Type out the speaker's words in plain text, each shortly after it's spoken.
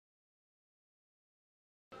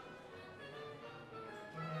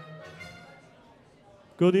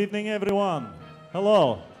Good evening, everyone.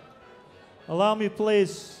 Hello. Allow me,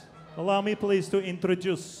 please to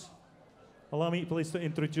introduce.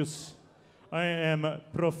 I am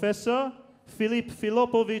Professor Filip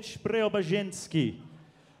Filipovich Preobrazhensky.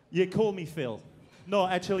 You call me Phil. No,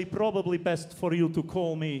 actually, probably best for you to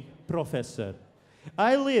call me Professor.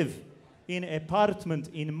 I live in an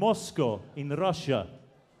apartment in Moscow, in Russia.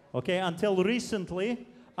 Okay, until recently,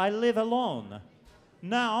 I live alone.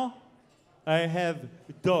 Now, I have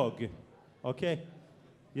a dog. Okay?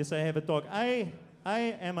 Yes, I have a dog. I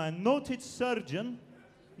am a noted surgeon.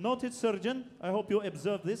 I hope you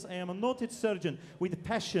observe this. I am a noted surgeon with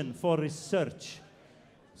passion for research.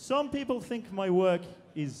 Some people think my work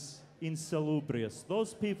is insalubrious.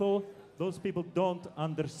 Those people don't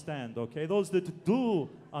understand, okay? Those that do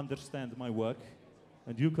understand my work,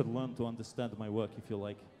 and you could learn to understand my work if you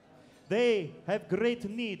like, they have great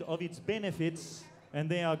need of its benefits, and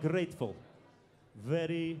they are grateful.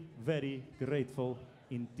 Very, very grateful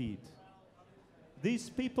indeed. These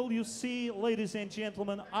people you see, ladies and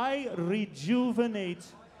gentlemen, I rejuvenate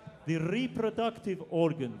the reproductive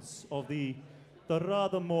organs of the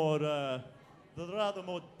rather more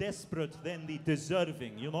desperate than the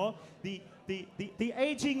deserving, you know? The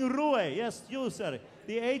aging Rue, yes, you, sir.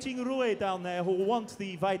 The aging Rue down there who wants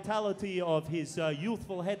the vitality of his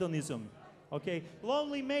youthful hedonism, okay?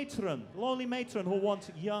 Lonely matron who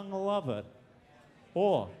wants young lover.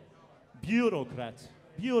 Or bureaucrat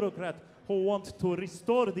who wants to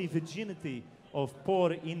restore the virginity of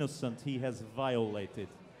poor innocent he has violated.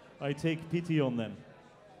 I take pity on them.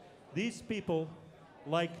 These people,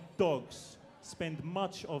 like dogs, spend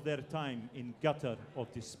much of their time in gutter of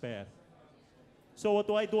despair. So what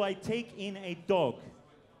do? I take in a dog.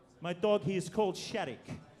 My dog, he is called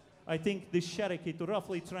Sharik. I think this Sharik, it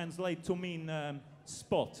roughly translates to mean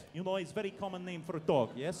spot. You know, it's a very common name for a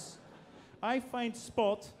dog, yes? I find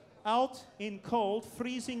Spot out in cold,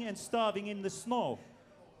 freezing and starving in the snow.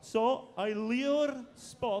 So I lure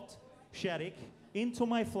Spot, Sharik, into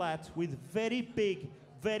my flat with very big,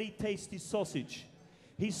 very tasty sausage.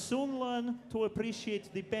 He soon learned to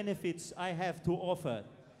appreciate the benefits I have to offer.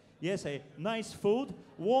 Yes, a nice food,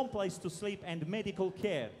 warm place to sleep and medical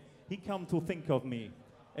care. He come to think of me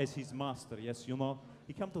as his master, yes, you know.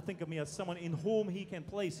 He come to think of me as someone in whom he can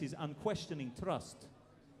place his unquestioning trust.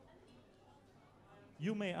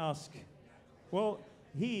 You may ask, well,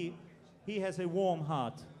 he has a warm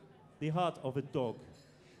heart, the heart of a dog.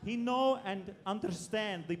 He know and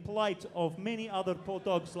understand the plight of many other poor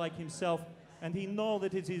dogs like himself, and he know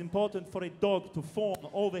that it is important for a dog to fawn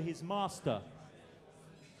over his master.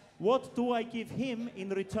 What do I give him in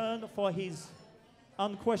return for his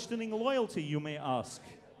unquestioning loyalty, you may ask?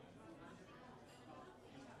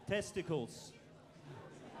 Testicles.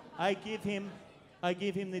 I give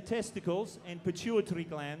him the testicles and pituitary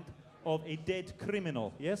gland of a dead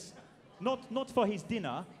criminal, yes? Not for his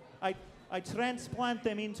dinner. I transplant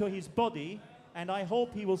them into his body, and I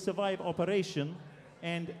hope he will survive operation,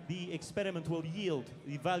 and the experiment will yield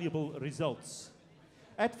the valuable results.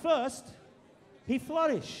 At first, he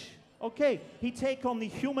flourish. Okay, he take on the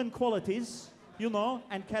human qualities, you know,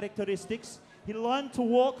 and characteristics. He learned to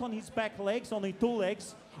walk on his back legs, on the two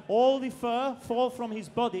legs. All the fur fall from his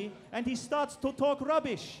body, and he starts to talk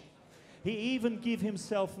rubbish. He even give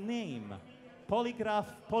himself name,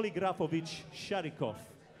 Poligrafovich Sharikov.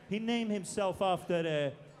 He named himself after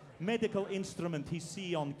a medical instrument he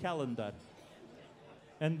see on calendar.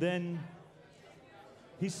 And then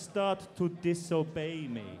he start to disobey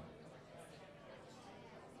me.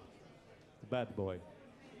 Bad boy.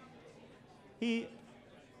 He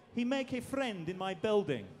make a friend in my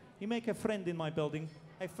building.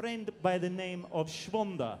 A friend by the name of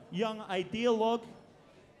Shvonda, young ideologue,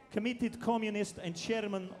 committed communist and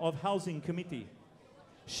chairman of housing committee.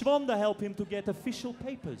 Shvonda helped him to get official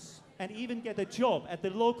papers and even get a job at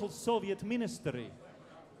the local Soviet ministry.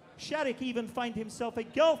 Sharik even find himself a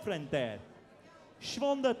girlfriend there.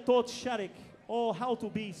 Shvonda taught Sharik how to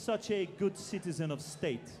be such a good citizen of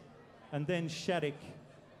state. And then Sharik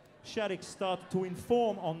started to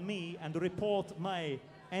inform on me and report my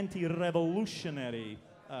anti-revolutionary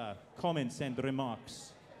comments and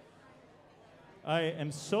remarks. I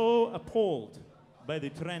am so appalled by the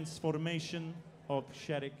transformation of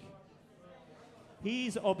Sharik.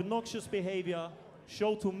 His obnoxious behavior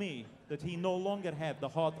showed to me that he no longer had the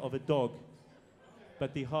heart of a dog,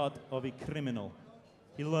 but the heart of a criminal.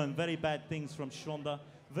 He learned very bad things from Shvonda,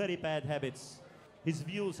 very bad habits. His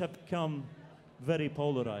views have become very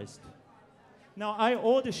polarized. Now, I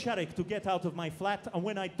order Sharik to get out of my flat, and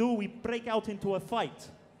when I do, we break out into a fight.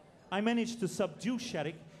 I managed to subdue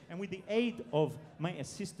Sharik, And with the aid of my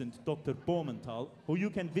assistant, Dr. Baumenthal, who you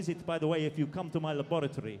can visit, by the way, if you come to my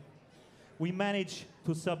laboratory, we managed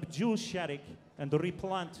to subdue Shattuck and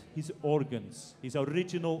replant his organs, his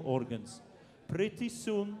original organs. Pretty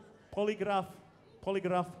soon, Polygrafovich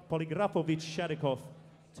Shattukov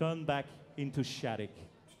turned back into Shattuck.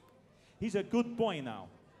 He's a good boy now.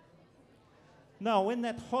 Now, when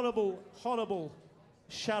that horrible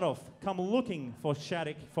Shatov come looking for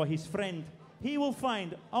Shattuck, for his friend, he will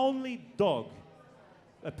find only dog.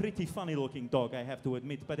 A pretty funny looking dog, I have to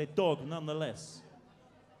admit, but a dog nonetheless.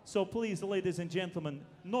 So please, ladies and gentlemen,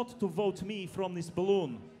 not to vote me from this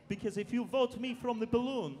balloon, because if you vote me from the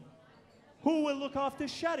balloon, who will look after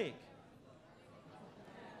Shattuck?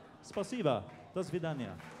 Спасибо. До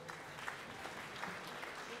свидания.